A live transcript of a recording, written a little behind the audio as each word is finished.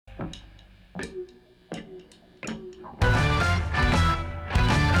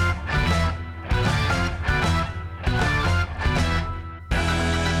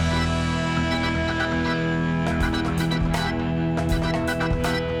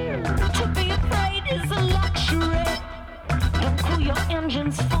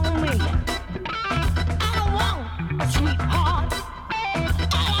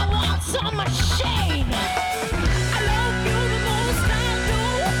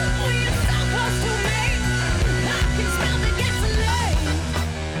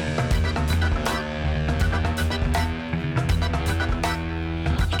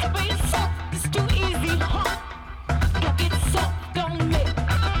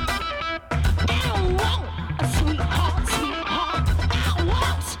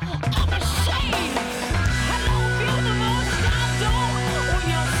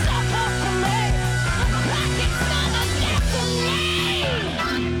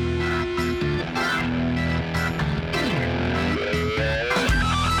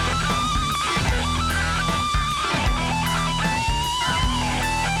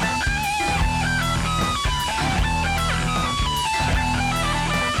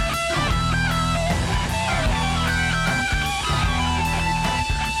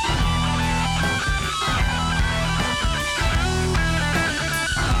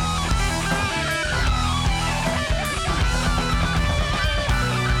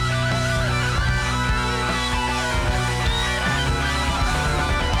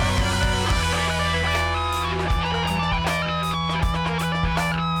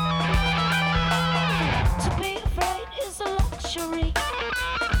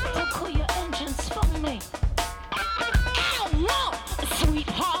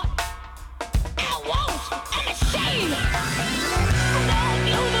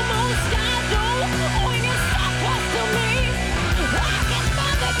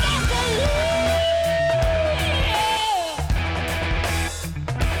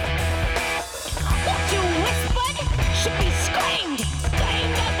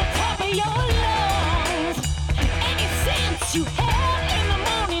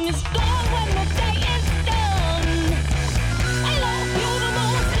is gone when the day is done. Hello,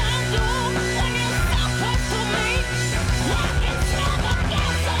 beautiful sound when you stop close to me. I can smell the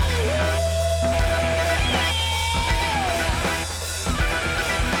gasoline.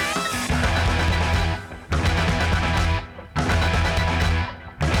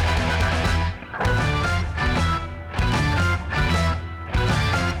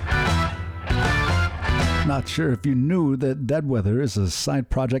 Not sure if you knew that Dead Weather is a side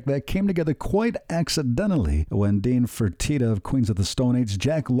project that came together quite accidentally when Dean Fertitta of Queens of the Stone Age,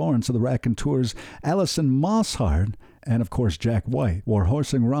 Jack Lawrence of the Raconteurs, Alison Mosshart, and of course Jack White were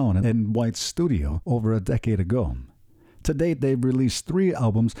horsing around in White's studio over a decade ago. To date, they've released 3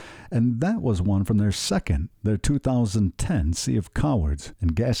 albums, and that was one from their second, their 2010 Sea of Cowards,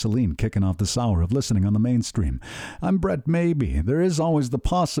 and Gasoline kicking off this hour of listening on the mainstream. I'm Brett Maybe. There is always the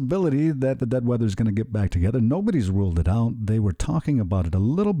possibility that the Dead Weather's going to get back together. Nobody's ruled it out. They were talking about it a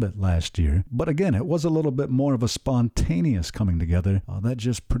little bit last year, but again, it was a little bit more of a spontaneous coming together that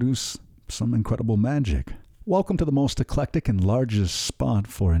just produced some incredible magic. Welcome to the most eclectic and largest spot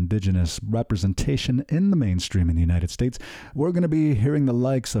for Indigenous representation in the mainstream in the United States. We're going to be hearing the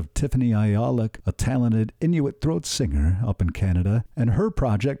likes of Tiffany Ayalik, a talented Inuit throat singer up in Canada, and her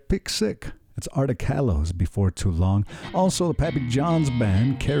project PIQSIQ. It's Arctic Hallows before too long. Also the Pappy John's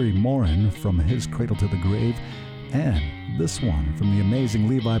band, Cary Morin from his Cradle to the Grave, and this one from the amazing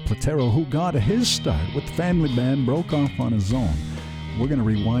Levi Platero, who got his start with the family band, broke off on his own. We're going to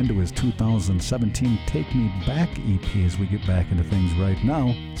rewind to his 2017 Take Me Back EP as we get back into things right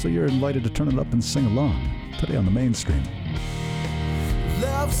now, so you're invited to turn it up and sing along today on the mainstream.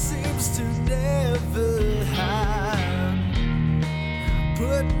 Love seems to never hide.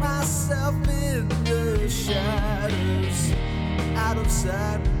 Put myself in the shadows, out of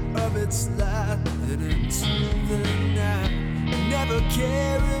sight of its light and into the night. Never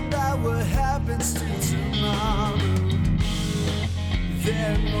care about what happens to tomorrow.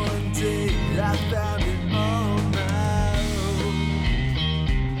 Then one day I found it on my own.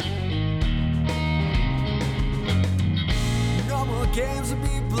 No more games to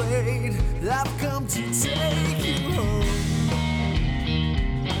be played. I've come to take you home.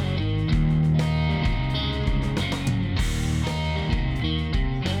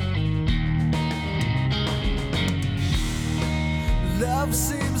 Love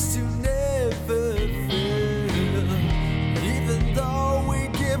seems to never fail, even though we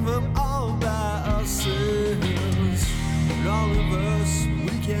give them all by ourselves. All of us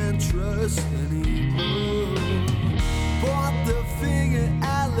we can't trust anymore. Point the finger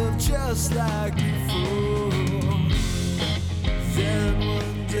at love just like before. Then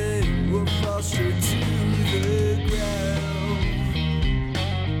one day we'll fall straight to the ground.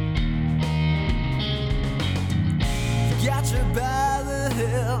 Got you by the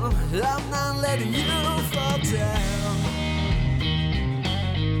hill, I'm not letting you fall down.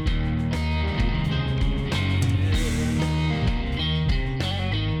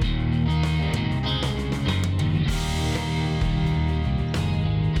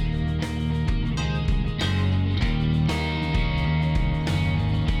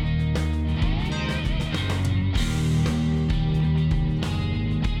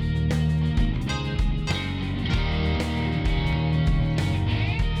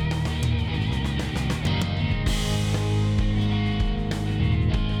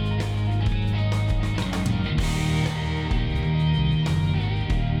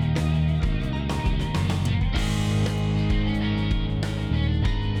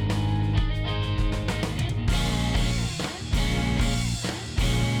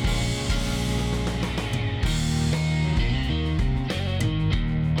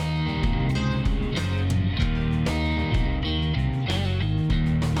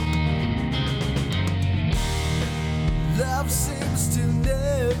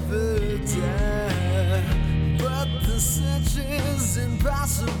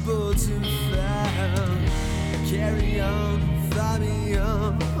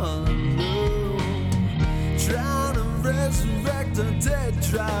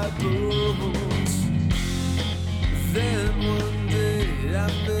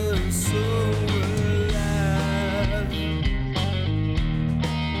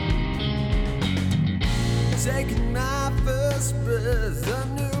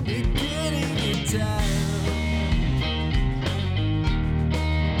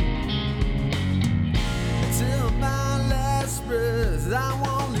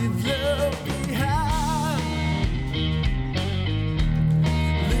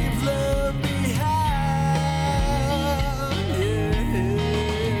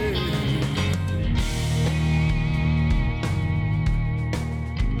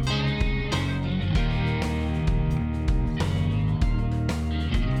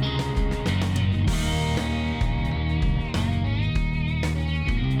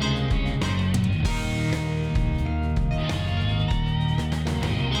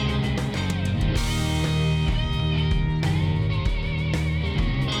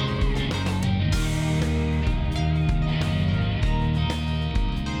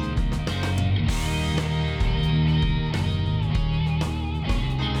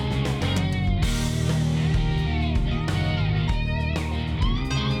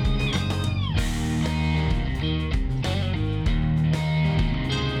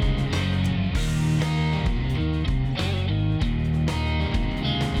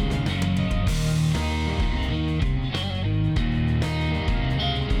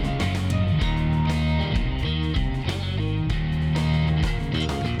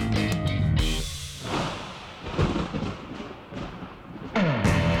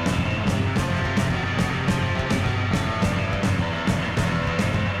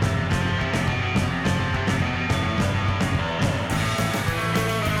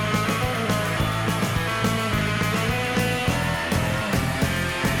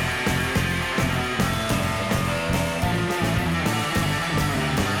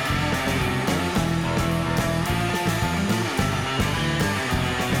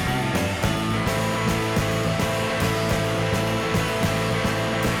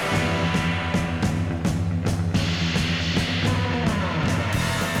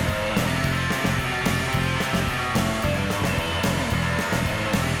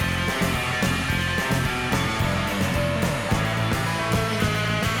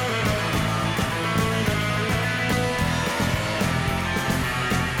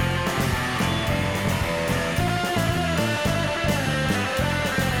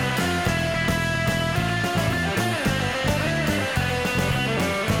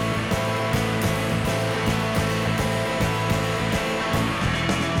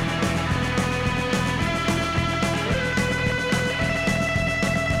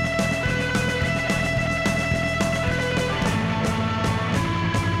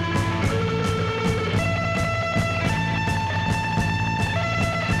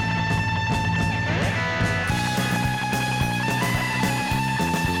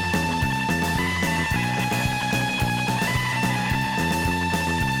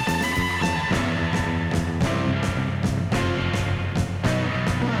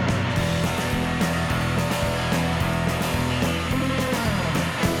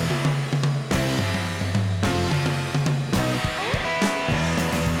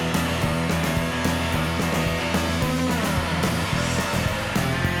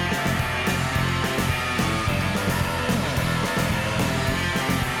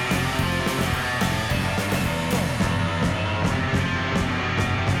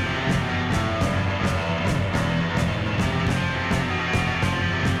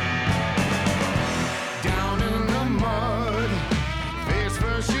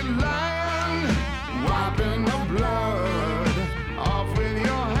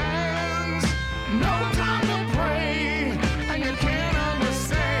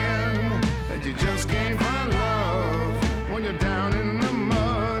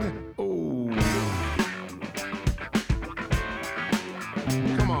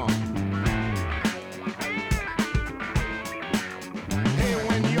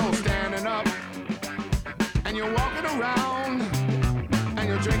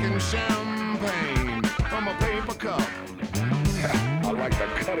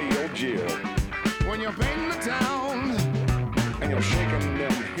 cut of your jib. When you're painting the town And you're shaking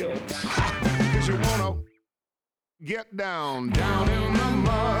them hips. cause you wanna get down, down in the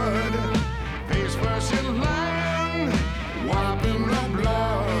mud. Face first in line, wiping the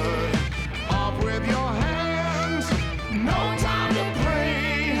blood off with your hands. No time to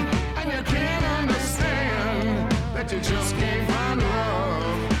pray, and you can't understand that you just can't find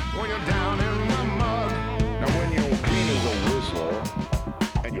love when you're down in the mud. Now when you're green as a whistle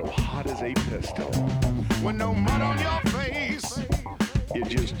and you're hot as a pistol, With no mud on your face, you're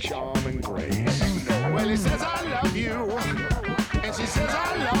just charm and grace. well, he says I love you, and she says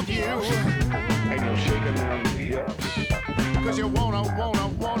I love you, And you're shaking them hips. cause you wanna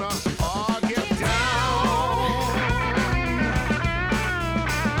get down.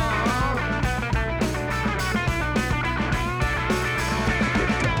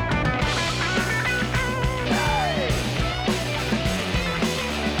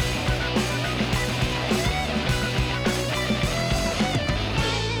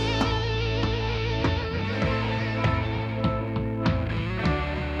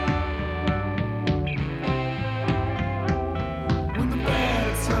 When the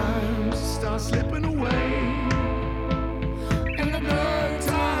bad times start slipping away, and the good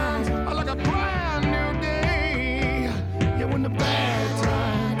times are like a brand new day. Yeah, when the bad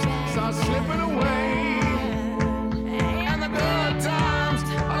times start slipping away, and the good times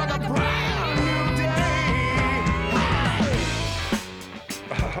are like a brand new day.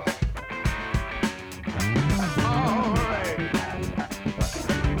 All right.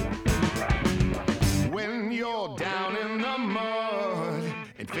 When you're down in the mud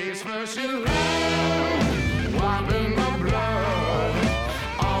and face first in line, wiping the blood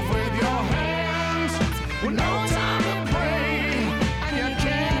off with your hands, with no time to pray, and you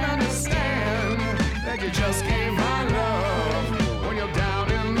can't understand that you just can't find love when you're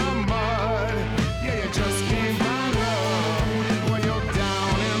down in the mud. Yeah, you just can't find love when you're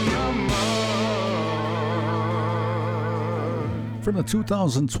down in the mud. From the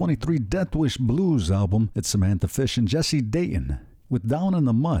 2023 Death Wish Blues album, it's Samantha Fish and Jesse Dayton with Down in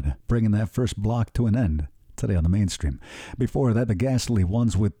the Mud, bringing that first block to an end today on the mainstream. Before that, the Ghastly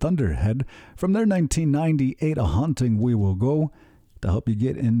ones with Thunderhead from their 1998 A Haunting We Will Go, to help you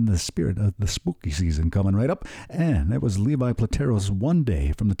get in the spirit of the spooky season coming right up. And it was Levi Platero's One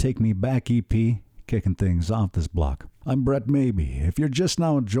Day from the Take Me Back EP, kicking things off this block. I'm Brett Maybe. If you're just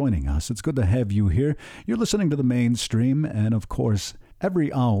now joining us, it's good to have you here. You're listening to the mainstream, and of course,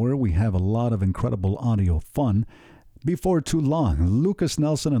 every hour we have a lot of incredible audio fun. Before too long, Lukas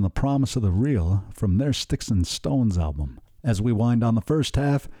Nelson and the Promise of the Real from their Sticks and Stones album. As we wind on the first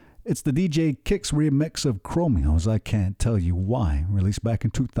half, it's the DJ Kicks remix of Chromeo's I Can't Tell You Why, released back in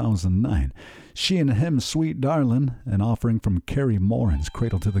 2009. She and Him, Sweet Darlin, an offering from Cary Morin's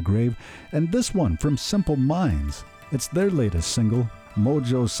Cradle to the Grave, and this one from Simple Minds. It's their latest single.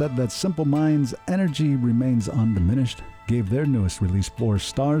 Mojo said that Simple Minds' energy remains undiminished, gave their newest release 4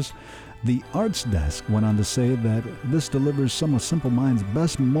 stars. The Arts Desk went on to say that this delivers some of Simple Minds'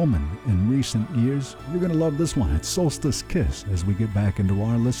 best moment in recent years. You're going to love this one. It's Solstice Kiss as we get back into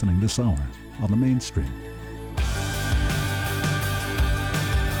our listening this hour on the mainstream.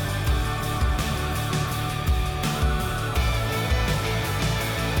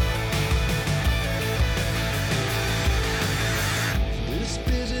 The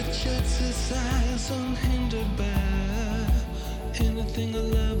spirit shuts its eyes unhindered by anything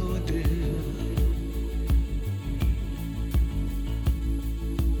I'll ever do.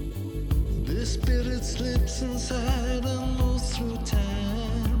 The spirit slips inside and moves through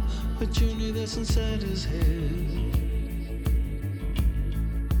time, a journey that's inside his head.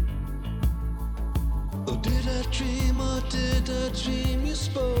 Oh, did I dream or did I dream you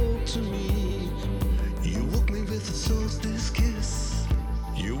spoke to me? You woke me with a solstice kiss.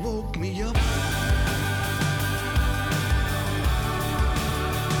 You woke me up.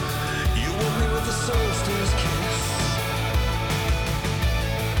 You woke me with a solstice kiss.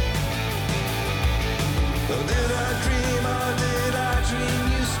 Oh, did I dream or did I dream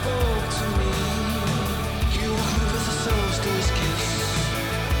you spoke to me? You woke me with a solstice kiss.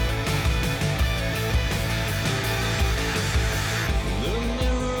 The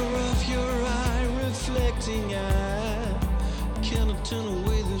mirror of your eye reflecting eye cannot turn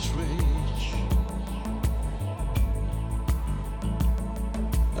away this rage.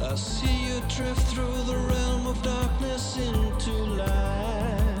 I see you drift through the realm of darkness into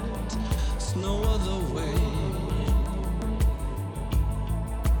light. It's no other way.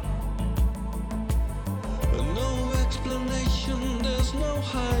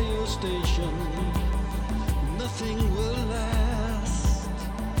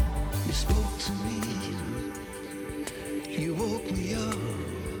 spoke to me. You woke me up.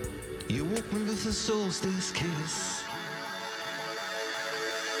 You woke me with a solstice kiss.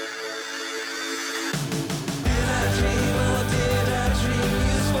 Did I dream or did I dream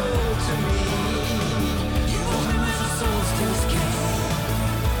you spoke to me? You woke me with a solstice kiss.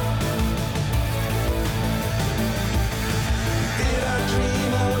 Did I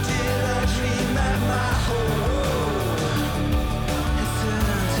dream or did I dream that my whole world has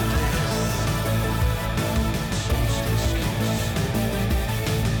turned to bliss? Solstice kiss.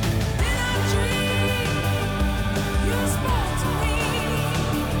 Did I dream you spoke to me?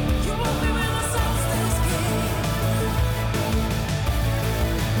 You woke me with a solstice kiss.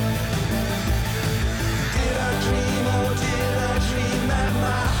 Did I dream or did I dream that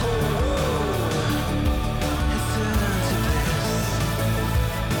my whole world has turned to bliss?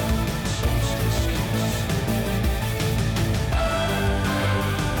 Solstice kiss.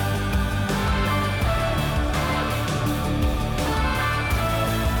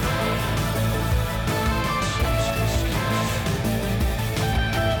 Solstice kiss.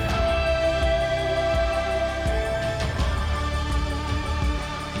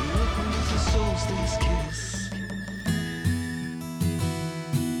 You woke me with a solstice kiss.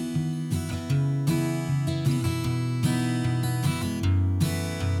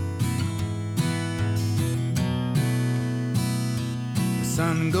 The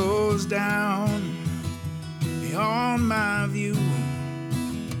sun goes down beyond my view,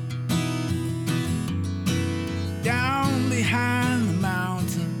 down behind the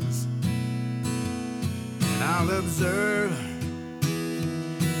mountains, and I'll observe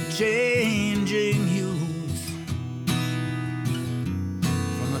changing hues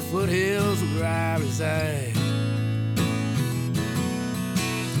from the foothills where I reside.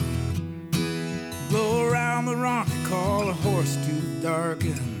 Blow around the rock they call a horse tooth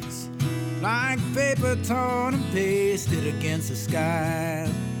darkens, like paper torn and pasted against the sky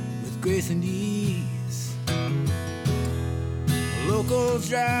with grace and ease. The locals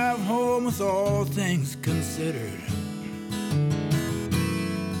drive home with all things considered,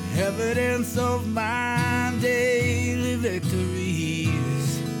 evidence of my daily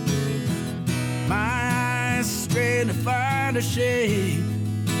victories. My eyes strain to find a shape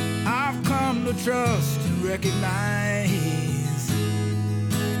I've come to trust and recognize.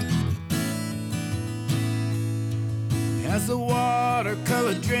 As the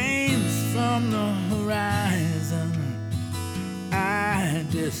watercolor drains from the horizon, I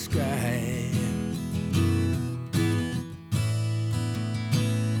describe.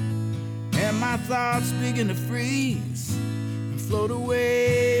 And my thoughts begin to freeze and float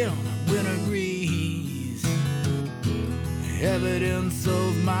away on a winter breeze, evidence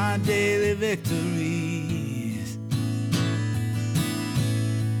of my daily victories.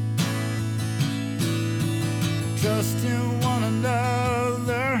 Trust in one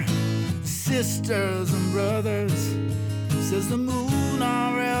another, sisters and brothers, says the moon,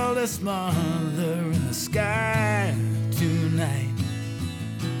 our eldest mother, in the sky tonight.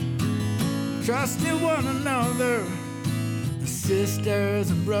 Trust in one another,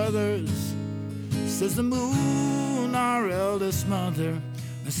 sisters and brothers, says the moon, our eldest mother, in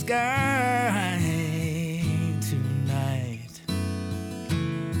the sky tonight.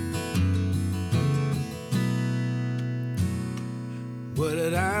 What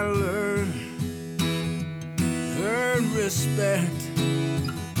did I learn? Earn respect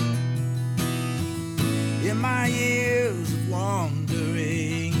in my years of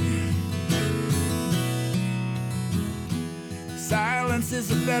wandering. Silence is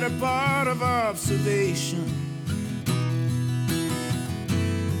a better part of observation,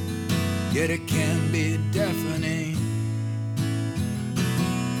 yet it can be deafening.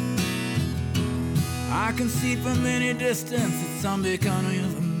 I can see from any distance that some becoming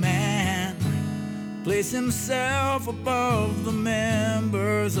of a man place himself above the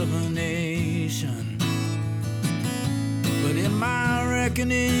members of a nation. But in my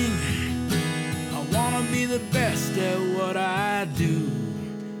reckoning, I wanna be the best at what I do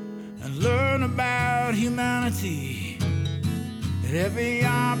and learn about humanity at every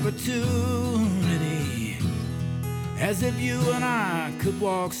opportunity, as if you and I could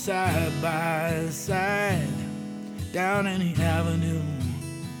walk side by side down any avenue,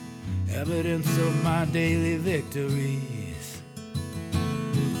 evidence of my daily victories.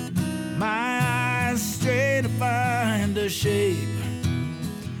 My eyes stray to find a shape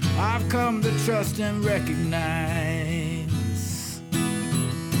I've come to trust and recognize.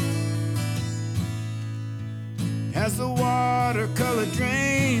 As the watercolor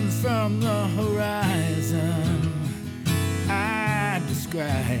drains from the horizon, I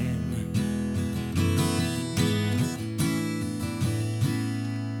describe.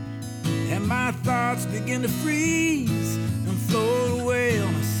 my thoughts begin to freeze and float away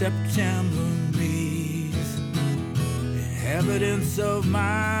on a September breeze. Evidence of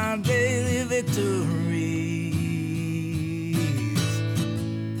my daily victories.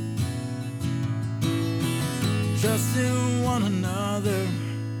 Trusting one another,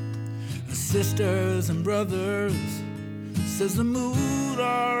 sisters and brothers, says the moon,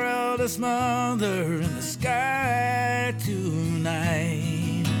 our eldest mother, in the sky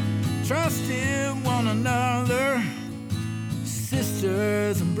tonight. Trusting one another,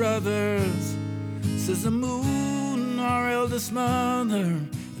 sisters and brothers, says the moon, our eldest mother,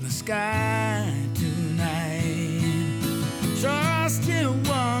 in the sky tonight. Trusting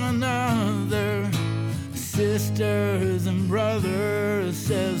one another, sisters and brothers,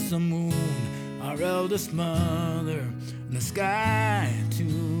 says the moon, our eldest mother, in the sky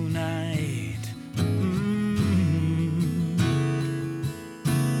tonight.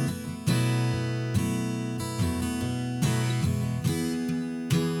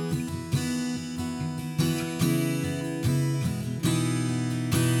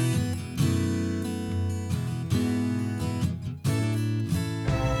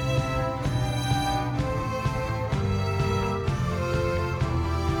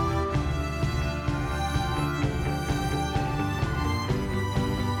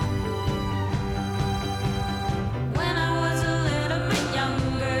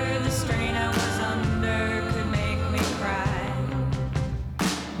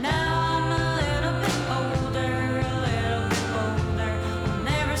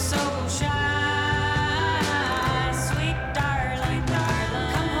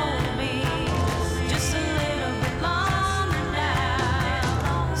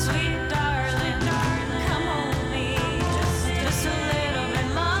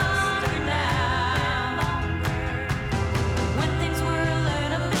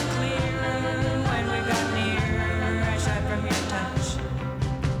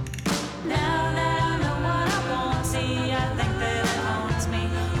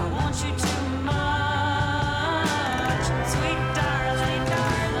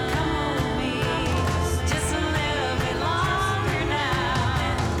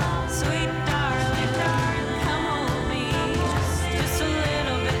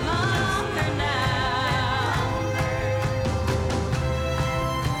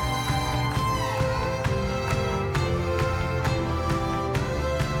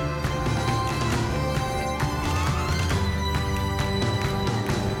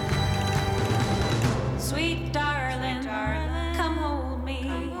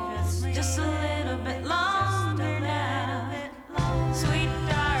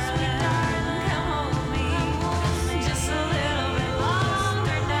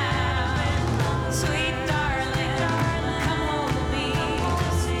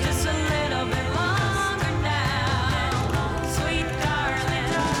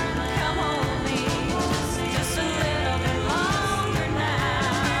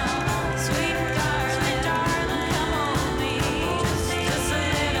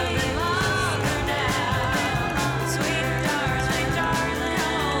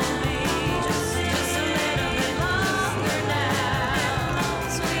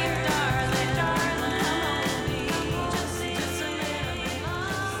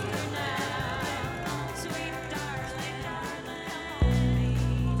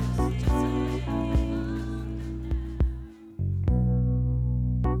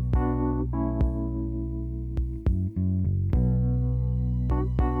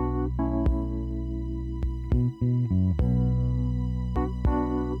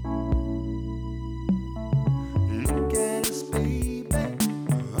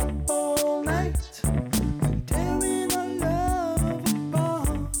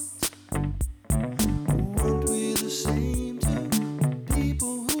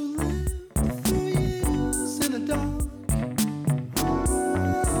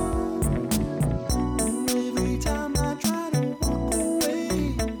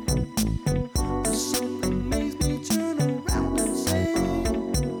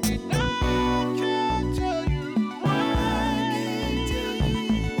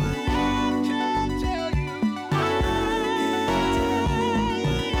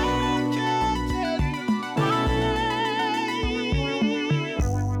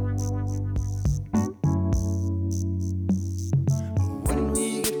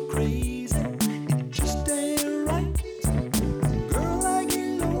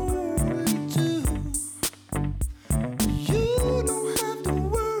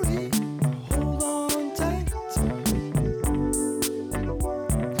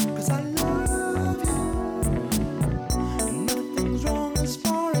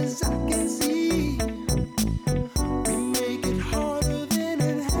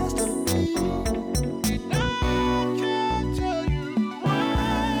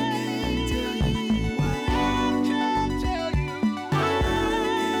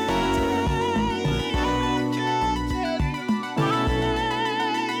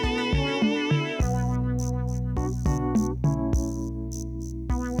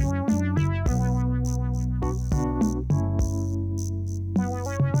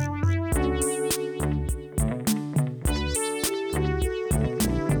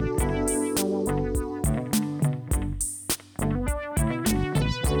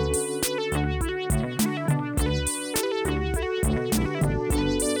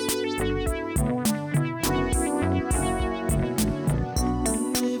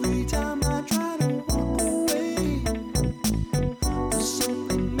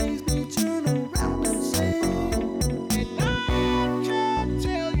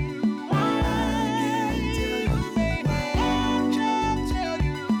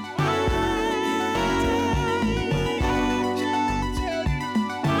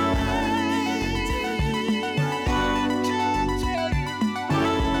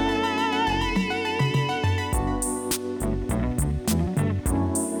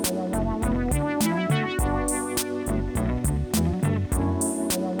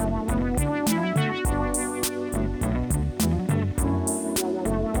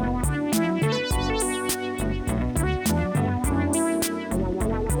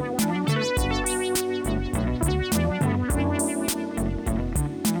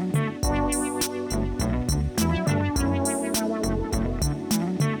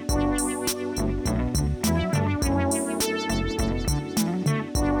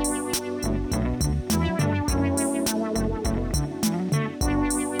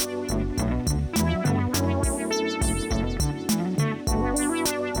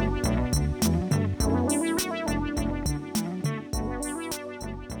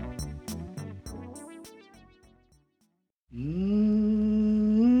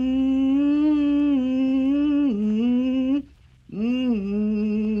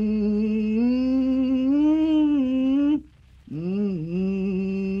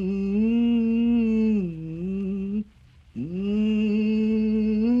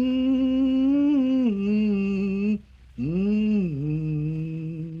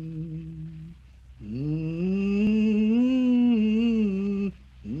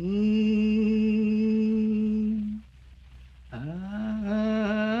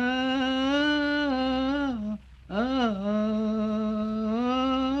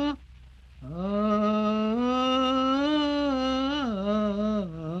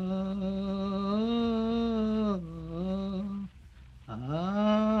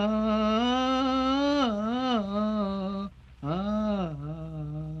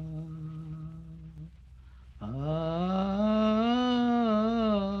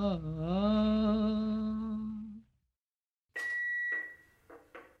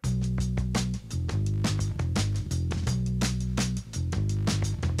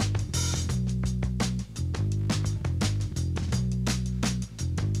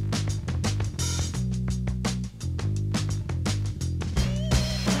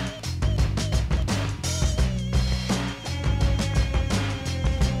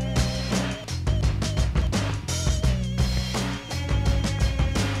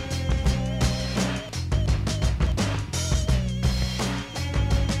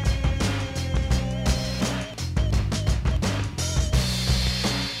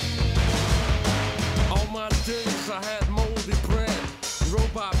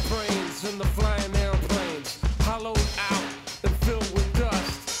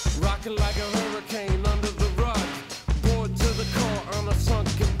 rocking like a hurricane under the rug. Bored to the core on a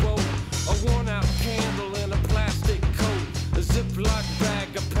sunken boat. A worn out candle in a plastic coat. A Ziploc bag,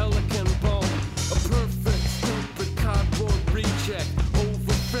 a pelican bone. A perfect, stupid cardboard recheck.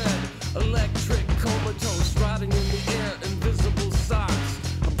 Overfed, electric, comatose, riding in the air, invisible socks.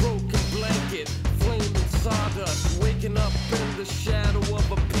 A broken blanket, flaming sawdust. Waking up in the shadow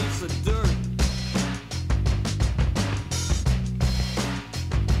of a piece of dirt.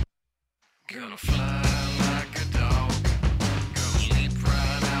 Gonna fly like a dog. Gonna leap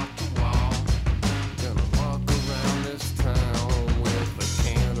right out the wall. Gonna walk around this town with a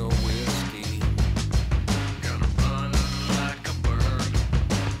can of whiskey. Gonna run like a bird.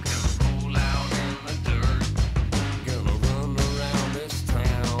 Gonna roll out in the dirt. Gonna run around this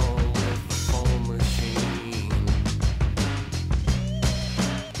town with a phone machine.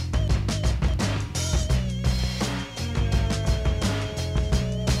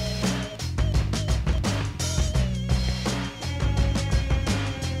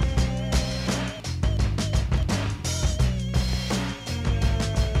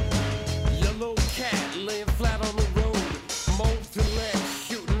 Yellow cat laying flat on the road. Molten legs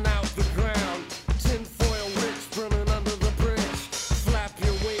shooting out the ground. Tinfoil witch burning under the bridge. Flap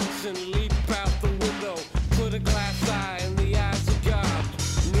your wings and leap out the window. Put a glass eye in the eyes of God.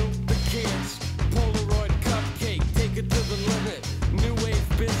 Milk the kids. Polaroid cupcake. Take it to the limit. New wave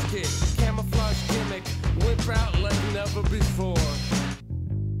biscuit. Camouflage gimmick. Whip out like never before.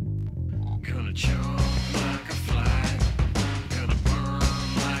 Gonna jump like a fly. Gonna burn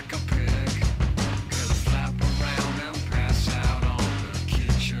like a pig. Gonna flap around and pass out on the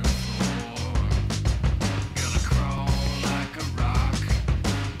kitchen floor. Gonna crawl like a rock.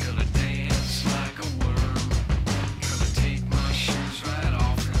 Gonna dance like a worm. Gonna take my shoes right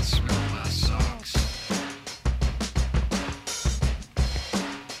off and smell my socks.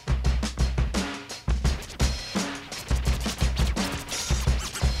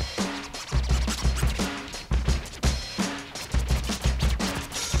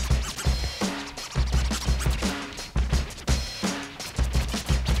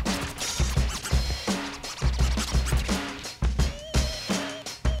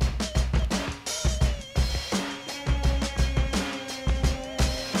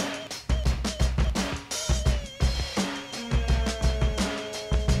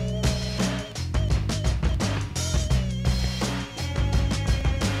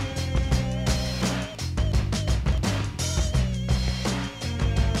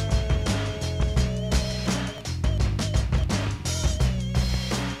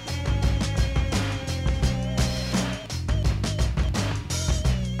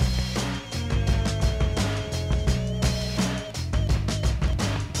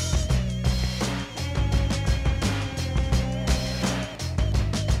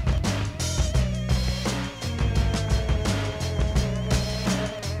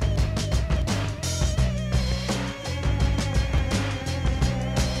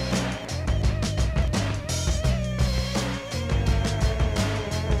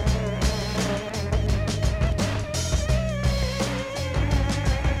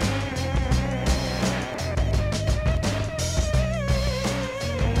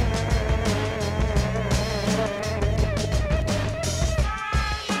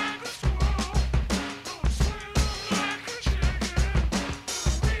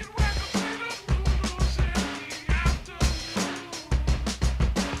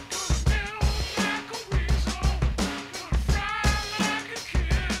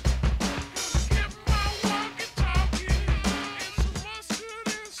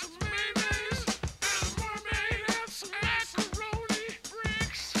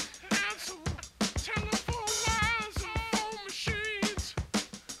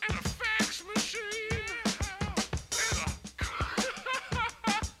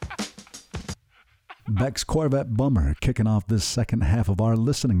 Beck's Corvette Bummer kicking off this second half of our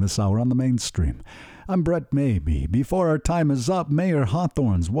listening this hour on the mainstream. I'm Brett Maybe. Before our time is up, Mayor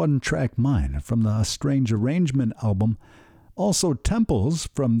Hawthorne's One Track Mind from the Strange Arrangement album. Also Temples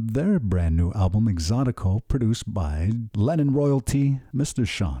from their brand new album Exotico, produced by Lennon royalty Mr.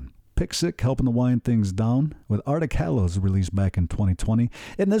 Sean. PIQSIQ helping to wind things down with Arctic Hallows released back in 2020.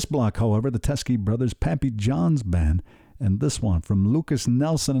 In this block, however, the Teskey brothers Pappy John's band, and this one from Lukas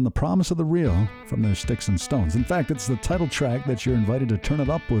Nelson and The Promise of the Real from their Sticks and Stones. In fact, it's the title track that you're invited to turn it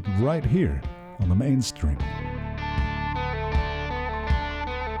up with right here on the mainstream.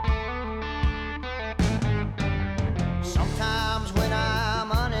 Sometimes when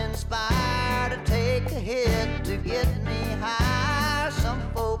I'm uninspired, I take a hit to get me high. Some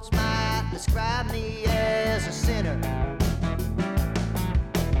folks might describe me as a sinner.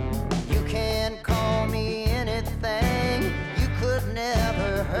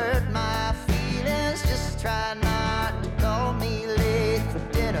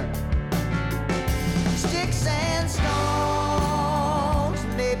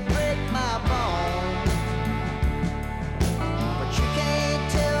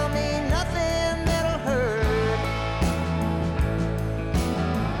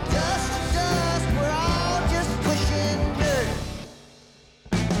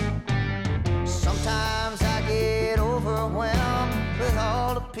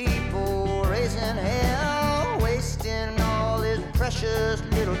 precious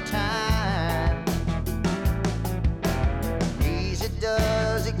little time. Easy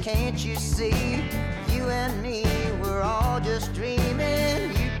does it, can't you see? You and me, we're all just dreaming.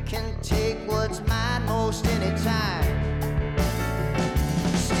 You can take what's mine most anytime.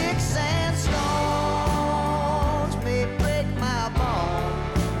 Sticks and stones may break my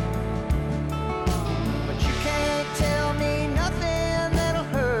bones, but you can't tell me nothing that'll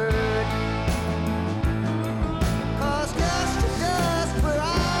hurt. 'Cause dust to dust, we're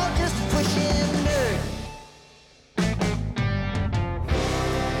all just pushing dirt.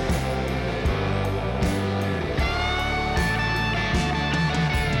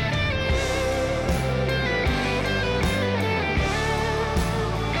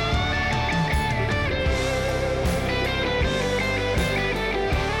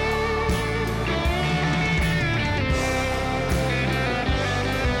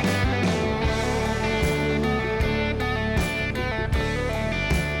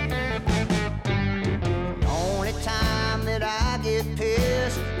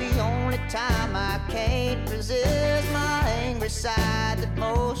 Time I can't resist my angry side that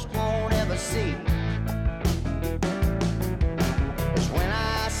most won't ever see. It's when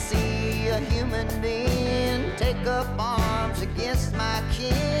I see a human being take up arms against my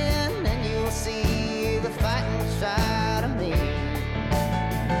kin, and you'll see the fighting side of me.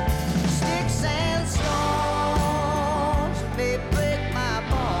 Sticks and stones may break my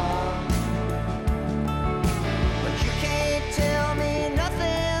bones, but you can't tell me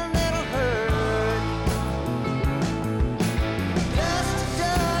nothing.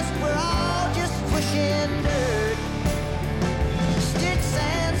 Dirt. Sticks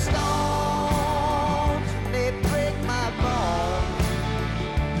and stones may break my bones,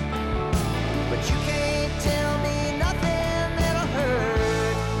 but you can't tell me nothing that'll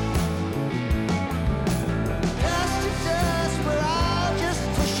hurt. Dust to dust, we're all just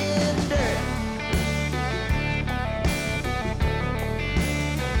pushing dirt.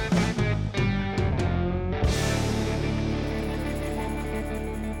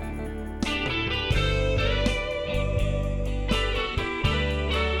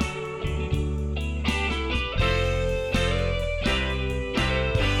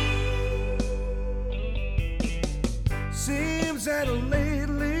 Seems that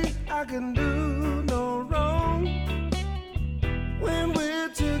lately I can do no wrong. When we're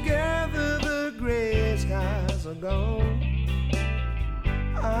together, the gray skies are gone.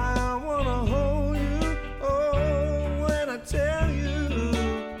 I wanna hold you, oh, when I tell you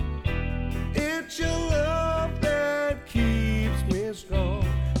it's your love that keeps me strong.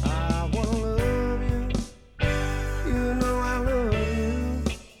 I wanna love you, you know I love you,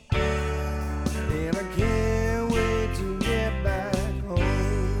 and I can't wait to get back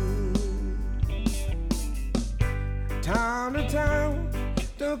home. Town to town,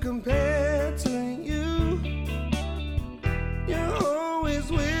 don't compare to you. You're always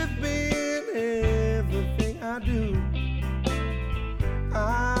with me in everything I do.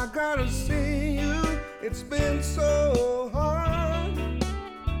 I gotta see you, it's been so hard.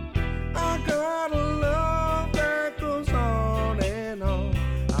 I got a love that goes on and on.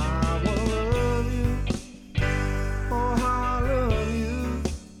 I wanna love you, oh how I love you,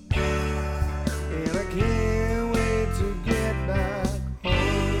 and I can't wait to get back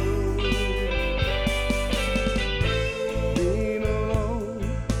home. Being alone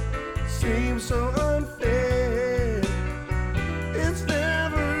seems so unfair. It's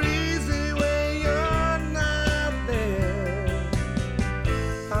never easy when you're not there.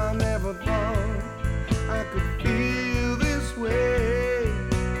 I never thought I could feel this way.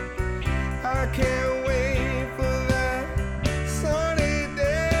 I can't wait for that sunny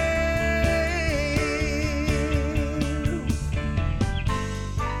day.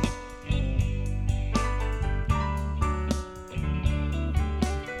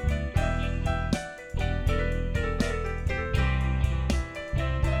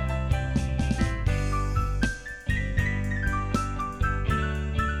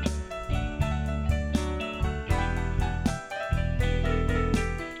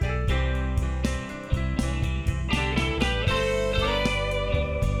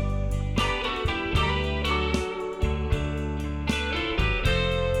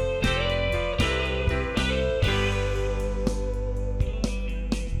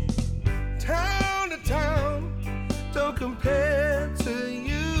 Town to town, don't compare to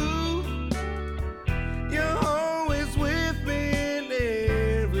you. You're always with me in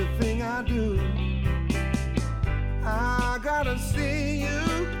everything I do. I gotta see you,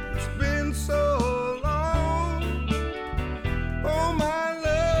 it's been so long. Oh, my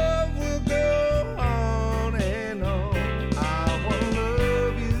love will go on and on. I wanna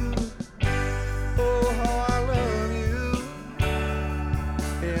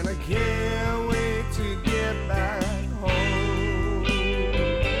and I can't wait to get back home.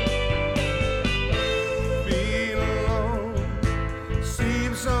 Being alone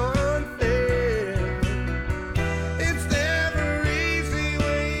seems so unfair. It's never easy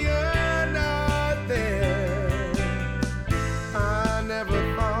when you're not there. I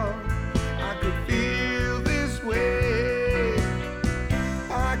never thought I could feel this way.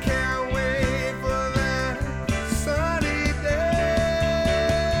 I can't wait for that sunny day,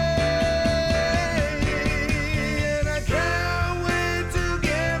 and I can't wait to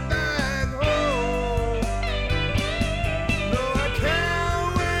get back home. No, I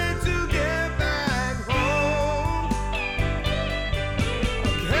can't wait to get back home. I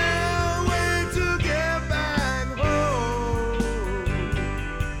can't wait to get back home.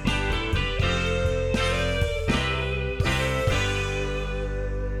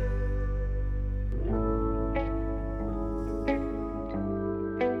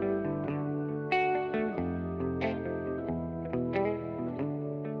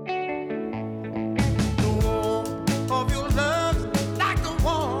 The warmth of your love's like the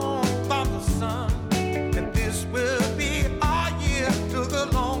warmth of the sun, and this will be our year. Took a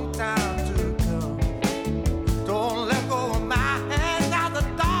long time to come. Don't let go of my hand now the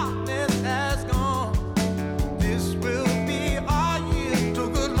darkness has gone. This will be our year.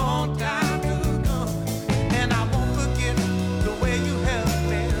 Took a long time to come, and I won't forget the way you held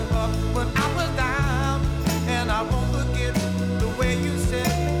me up when I was down, and I won't forget the way you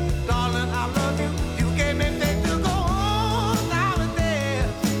said, darling, I love you. You gave me faith to go on now and then,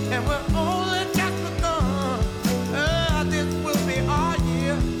 and we're only just begun. This will be our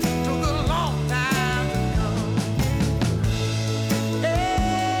year. Took a long time to come.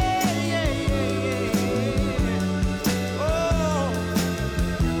 Hey, yeah, yeah, yeah. Oh,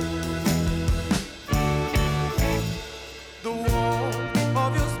 the warmth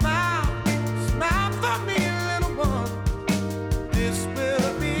of your smile, smile for me, little one. This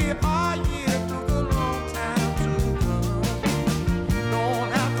will be our year. Took a long time to come. Don't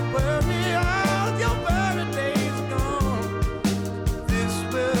have to worry, all your worry days are gone. This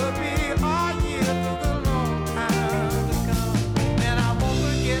will be our year. Took a long time to come, and I won't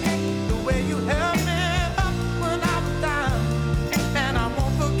forget the way you held me up when I was down, and I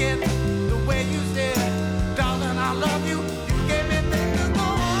won't forget the way you said, darling, I love you. You gave me things to go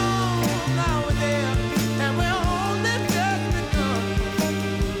on now and then, and we're only just begun.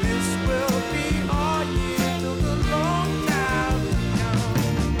 This will be our year. Took a long time to come.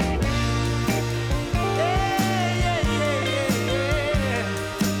 Yeah, yeah, yeah, yeah.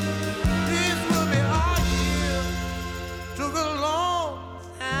 This will be our year. Took a long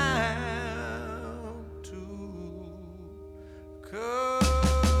time to come.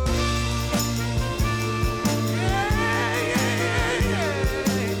 Yeah, yeah, yeah.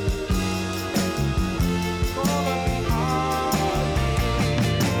 Gonna be our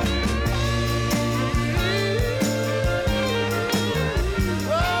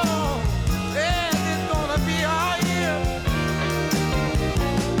oh, yeah, it's gonna be our year.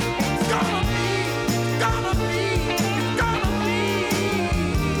 It's gonna be, it's gonna be, it's gonna be.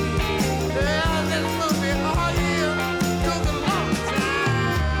 Yeah, this will be our year. Took a long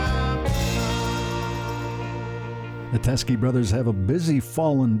time. The Teskey brothers have a busy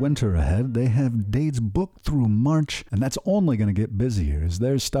fall and winter ahead. They have dates booked through March, and that's only going to get busier as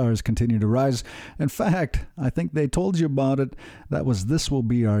their stars continue to rise. In fact, I think they told you about it. That was This Will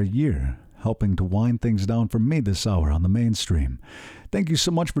Be Our Year, helping to wind things down for me this hour on the mainstream. Thank you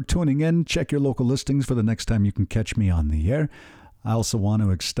so much for tuning in. Check your local listings for the next time you can catch me on the air. I also want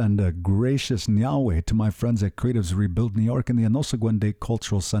to extend a gracious nyawe to my friends at Creatives Rebuild New York and the Anosagwende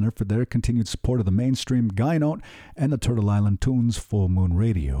Cultural Center for their continued support of the mainstream Guy Note and the Turtle Island Tunes Full Moon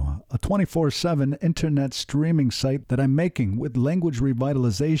Radio, a 24/7 internet streaming site that I'm making with language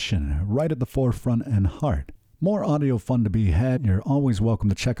revitalization right at the forefront and heart. More audio fun to be had. You're always welcome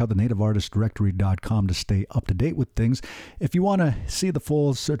to check out the nativeartistdirectory.com to stay up to date with things. If you want to see the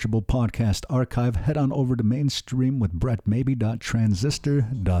full searchable podcast archive, head on over to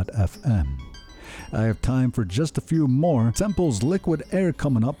mainstream.transistor.fm. I have time for just a few more. Temple's Liquid Air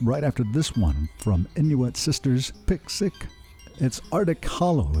coming up right after this one from Inuit Sisters PIQSIQ. It's Arctic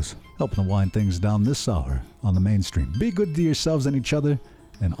Hallows, helping to wind things down this hour on the mainstream. Be good to yourselves and each other,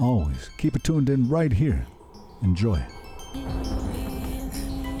 and always keep it tuned in right here. Enjoy.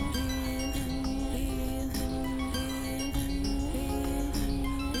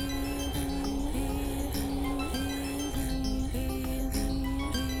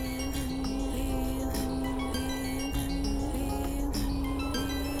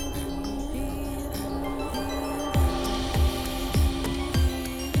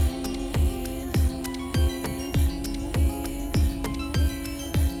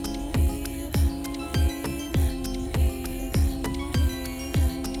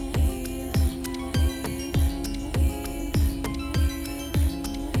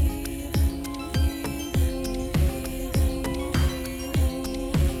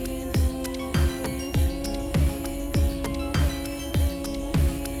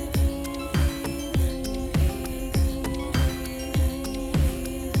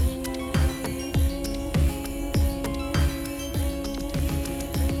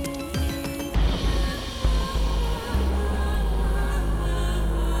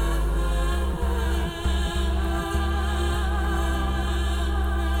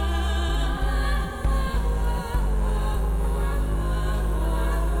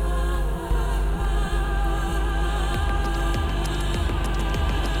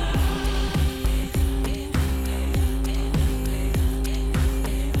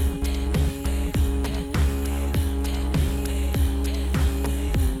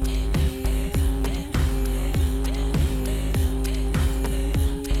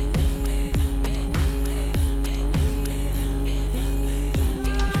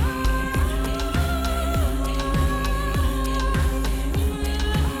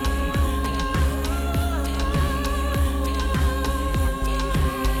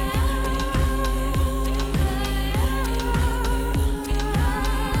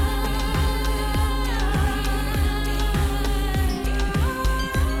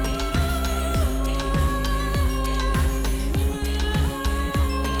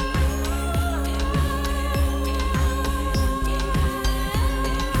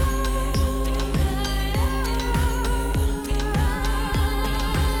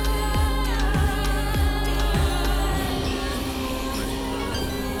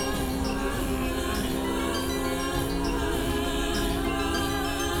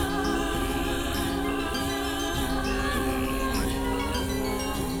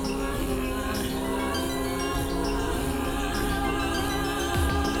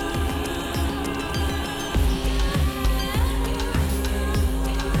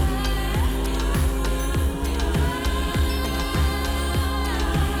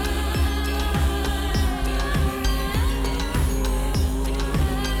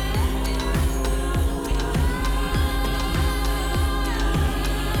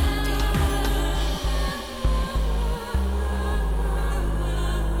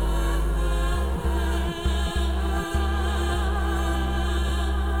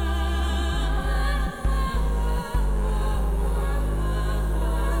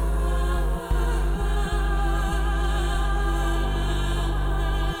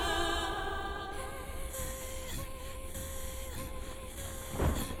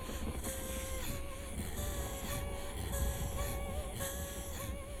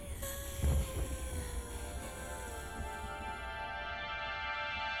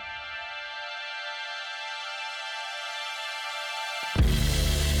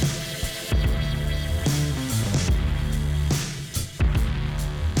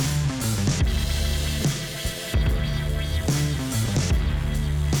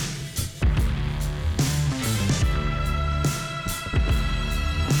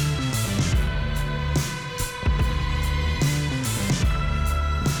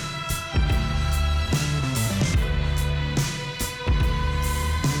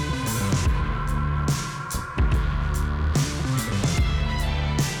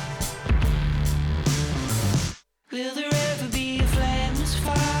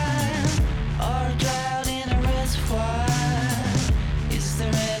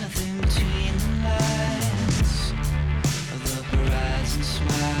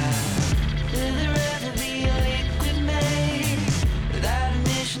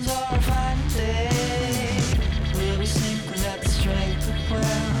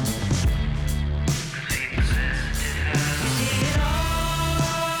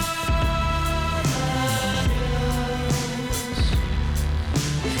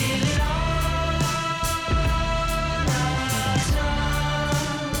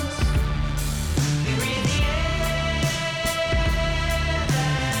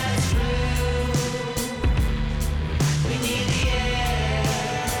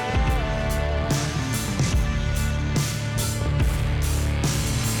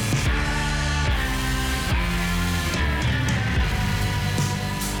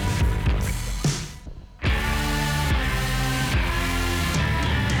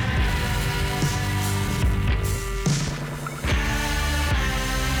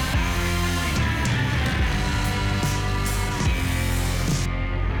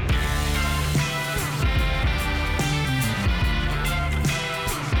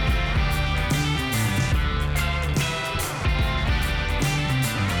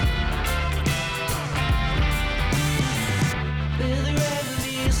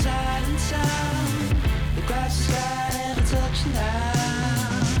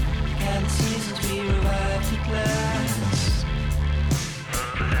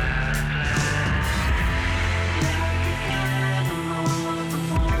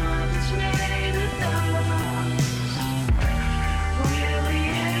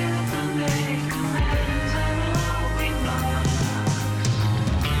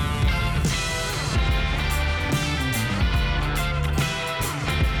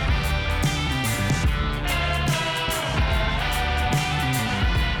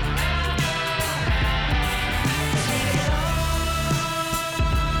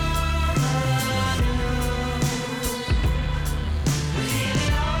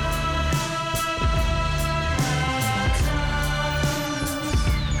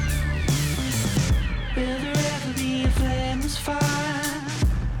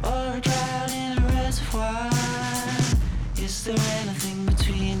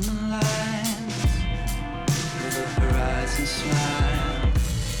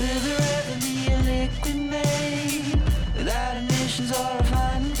 With a revenue and liquid made, without emissions or a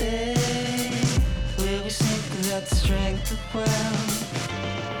final day, where we sink without the strength of will.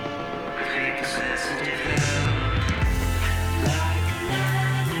 Fake sensitive hell. Like a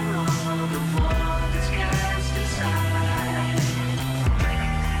landing on the wall that's cast aside.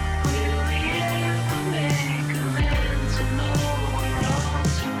 Will we ever make amends or know we're wrong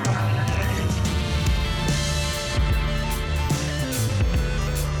to right?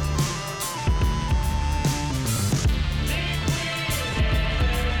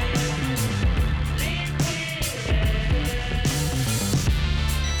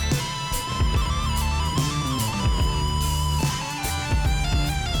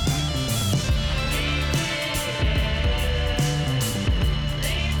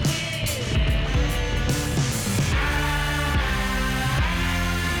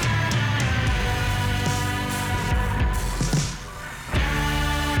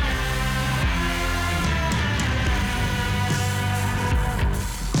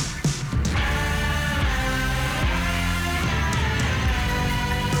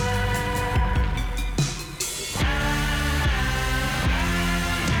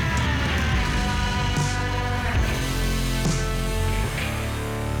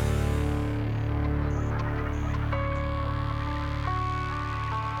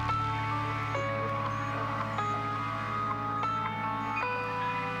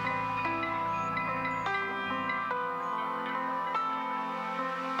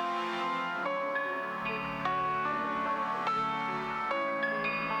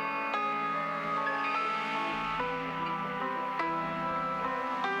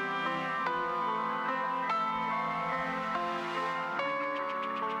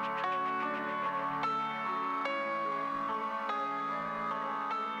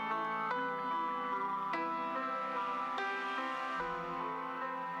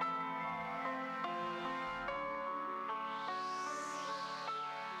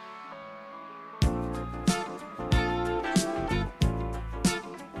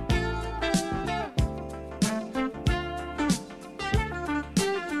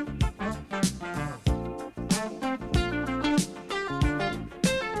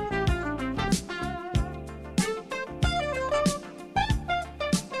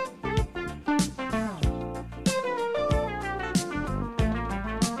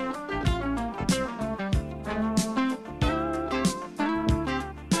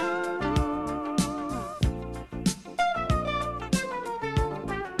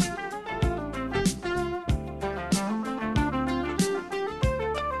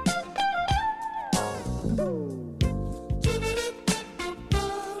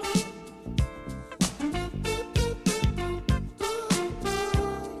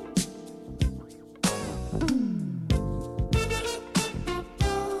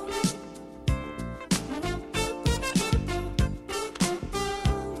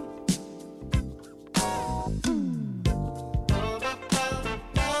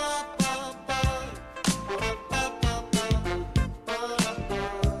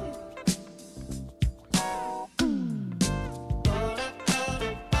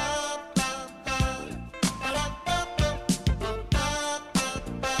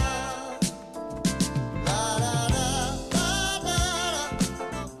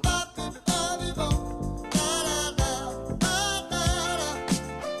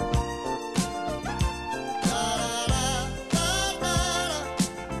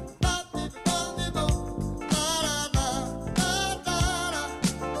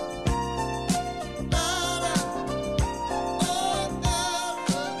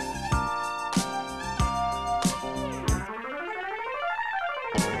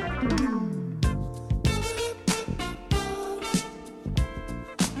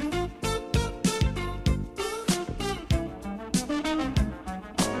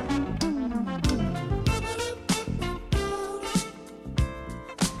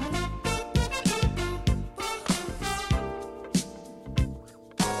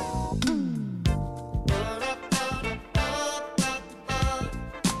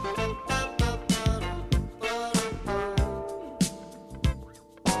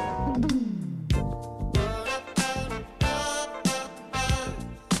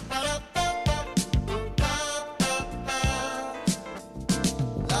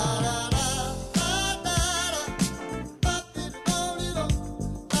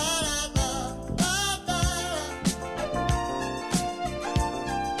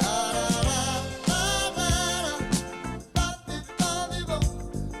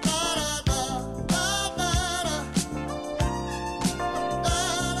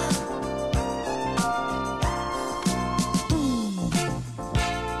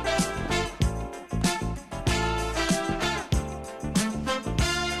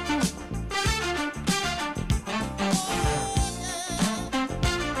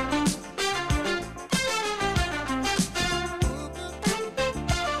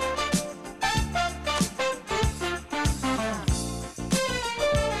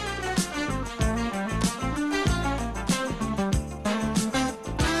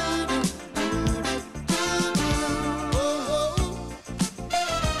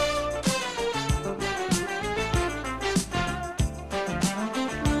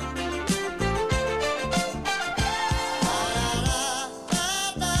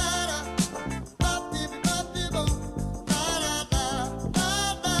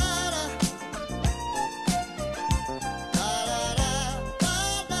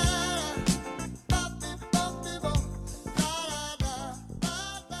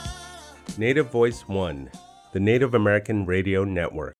 Native Voice One, the Native American Radio Network.